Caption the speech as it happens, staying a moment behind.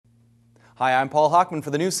Hi, I'm Paul Hockman for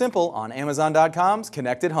the new Simple on Amazon.com's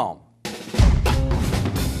Connected Home.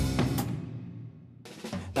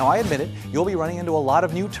 Now, I admit it, you'll be running into a lot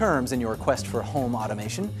of new terms in your quest for home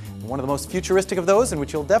automation. And one of the most futuristic of those, and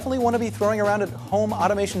which you'll definitely want to be throwing around at home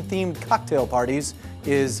automation-themed cocktail parties,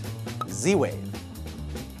 is Z-Wave.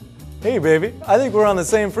 Hey baby, I think we're on the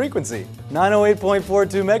same frequency, 908.42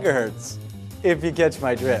 megahertz, if you catch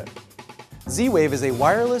my drift. Z-Wave is a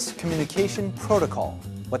wireless communication protocol.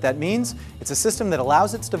 What that means, it's a system that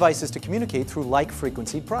allows its devices to communicate through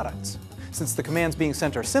like-frequency products. Since the commands being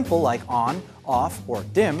sent are simple, like on, off, or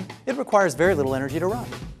dim, it requires very little energy to run.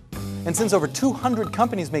 And since over 200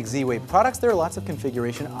 companies make Z-Wave products, there are lots of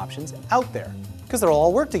configuration options out there, because they'll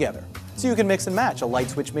all work together. So you can mix and match a light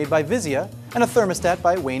switch made by Vizia and a thermostat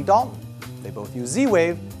by Wayne Dalton. If they both use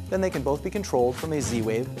Z-Wave, then they can both be controlled from a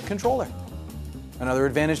Z-Wave controller. Another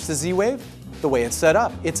advantage to Z-Wave? The way it's set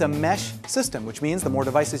up. It's a mesh system, which means the more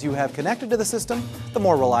devices you have connected to the system, the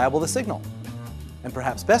more reliable the signal. And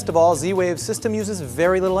perhaps best of all, Z-Wave's system uses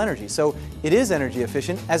very little energy, so it is energy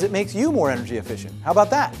efficient as it makes you more energy efficient. How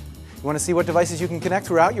about that? You want to see what devices you can connect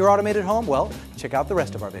throughout your automated home? Well, check out the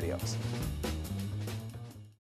rest of our videos.